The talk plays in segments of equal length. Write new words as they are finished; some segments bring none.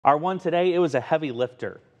Our one today, it was a heavy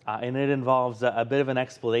lifter, and it involves a bit of an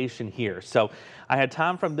explanation here. So I had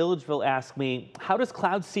Tom from Milledgeville ask me, how does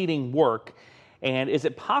cloud seeding work? And is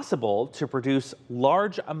it possible to produce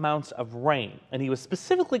large amounts of rain? And he was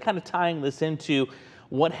specifically kind of tying this into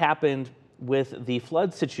what happened with the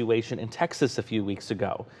flood situation in Texas a few weeks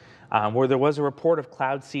ago, where there was a report of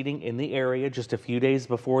cloud seeding in the area just a few days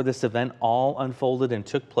before this event all unfolded and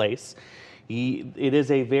took place. It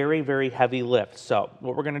is a very, very heavy lift. So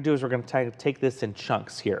what we're going to do is we're going to take this in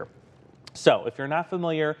chunks here. So if you're not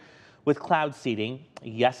familiar with cloud seeding,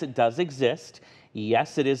 yes, it does exist.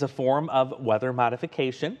 Yes, it is a form of weather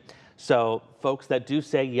modification. So folks that do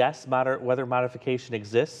say yes, weather modification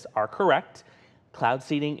exists are correct. Cloud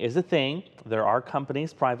seeding is a thing. There are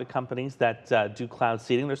companies, private companies that do cloud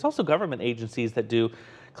seeding. There's also government agencies that do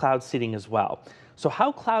cloud seeding as well. So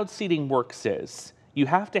how cloud seeding works is you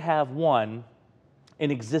have to have an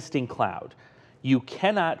existing cloud. You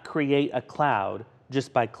cannot create a cloud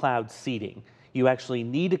just by cloud seeding. You actually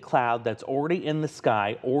need a cloud that's already in the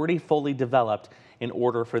sky, already fully developed in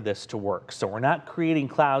order for this to work. So we're not creating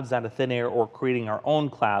clouds out of thin air or creating our own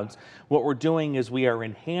clouds. What we're doing is we are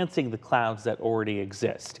enhancing the clouds that already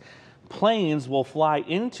exist. Planes will fly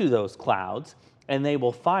into those clouds and they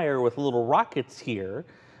will fire with little rockets here,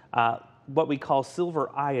 what we call silver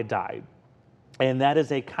iodide. And that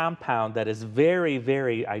is a compound that is very,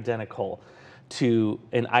 very identical to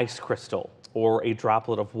an ice crystal or a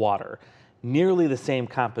droplet of water, nearly the same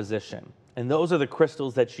composition. And those are the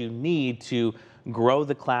crystals that you need to grow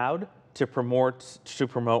the cloud, to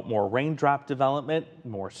promote more raindrop development,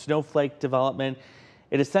 more snowflake development.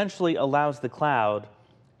 It essentially allows the cloud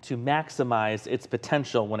to maximize its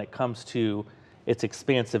potential when it comes to its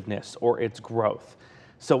expansiveness or its growth.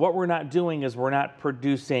 So what we're not doing is we're not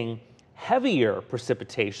producing heavier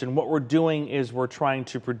precipitation. What we're doing is we're trying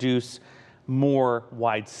to produce more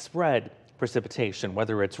widespread precipitation,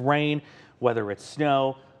 whether it's rain, whether it's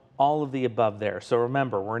snow, all of the above there. So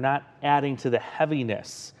remember, we're not adding to the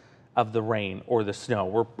heaviness of the rain or the snow.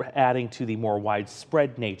 We're adding to the more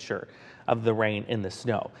widespread nature of the rain and the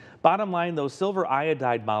snow. Bottom line, those silver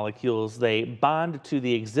iodide molecules, they bond to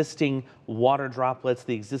the existing water droplets,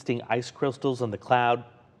 the existing ice crystals in the cloud,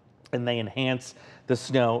 and they enhance the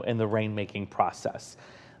snow and the rain-making process.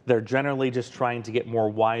 They're generally just trying to get more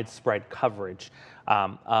widespread coverage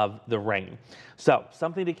of the rain. So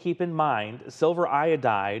something to keep in mind, silver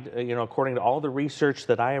iodide, according to all the research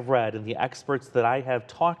that I have read and the experts that I have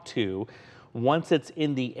talked to, once it's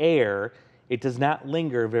in the air, it does not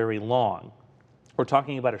linger very long. We're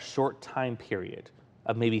talking about a short time period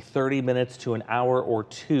of maybe 30 minutes to an hour or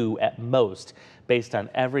two at most, based on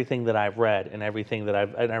everything that I've read and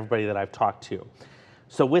everybody that I've talked to.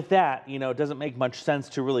 So with that, it doesn't make much sense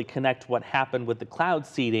to really connect what happened with the cloud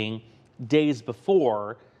seeding days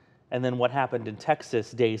before and then what happened in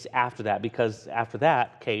Texas days after that, because after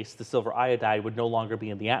that case, the silver iodide would no longer be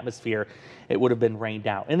in the atmosphere. It would have been rained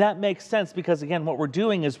out. And that makes sense because, again, what we're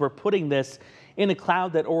doing is we're putting this in a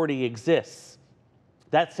cloud that already exists.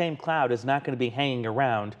 That same cloud is not going to be hanging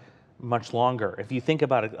around much longer. If you think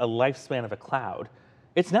about a lifespan of a cloud,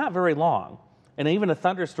 it's not very long. And even a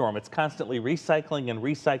thunderstorm, it's constantly recycling and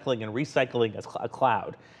recycling and recycling a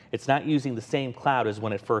cloud. It's not using the same cloud as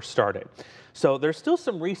when it first started. So there's still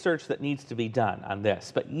some research that needs to be done on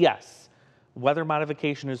this. But yes, weather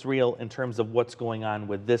modification is real in terms of what's going on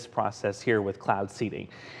with this process here with cloud seeding.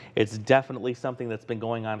 It's definitely something that's been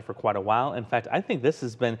going on for quite a while. In fact, I think this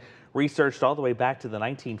has been researched all the way back to the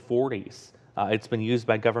 1940s. It's been used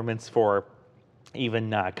by governments for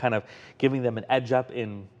even kind of giving them an edge up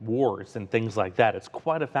in wars and things like that. It's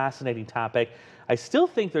quite a fascinating topic. I still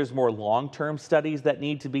think there's more long-term studies that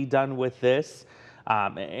need to be done with this.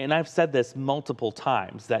 And I've said this multiple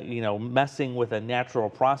times that, messing with a natural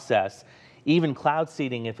process, even cloud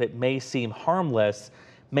seeding, if it may seem harmless,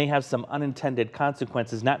 may have some unintended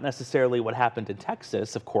consequences, not necessarily what happened in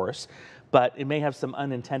Texas, of course, but it may have some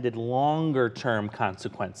unintended longer-term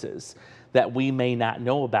consequences that we may not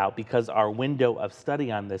know about because our window of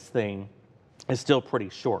study on this thing is still pretty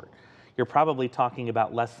short. You're probably talking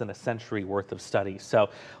about less than a century worth of study. So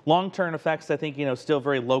long-term effects, I think, still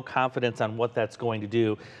very low confidence on what that's going to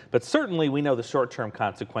do. But certainly we know the short-term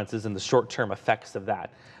consequences and the short-term effects of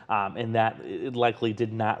that. And that it likely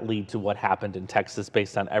did not lead to what happened in Texas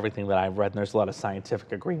based on everything that I've read. And there's a lot of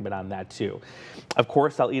scientific agreement on that too. Of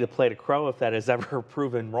course, I'll eat a plate of crow if that is ever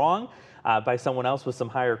proven wrong by someone else with some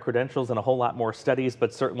higher credentials and a whole lot more studies.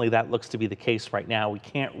 But certainly that looks to be the case right now. We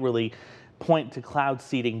can't really point to cloud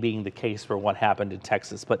seeding being the case for what happened in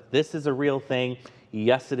Texas. But this is a real thing.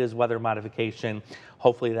 Yes, it is weather modification.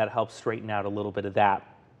 Hopefully that helps straighten out a little bit of that.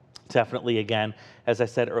 Definitely, again, as I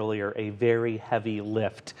said earlier, a very heavy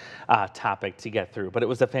lift topic to get through. But it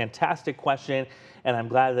was a fantastic question, and I'm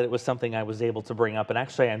glad that it was something I was able to bring up. And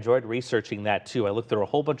actually, I enjoyed researching that too. I looked through a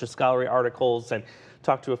whole bunch of scholarly articles and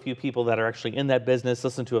talked to a few people that are actually in that business,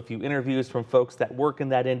 listened to a few interviews from folks that work in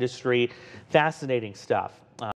that industry. Fascinating stuff.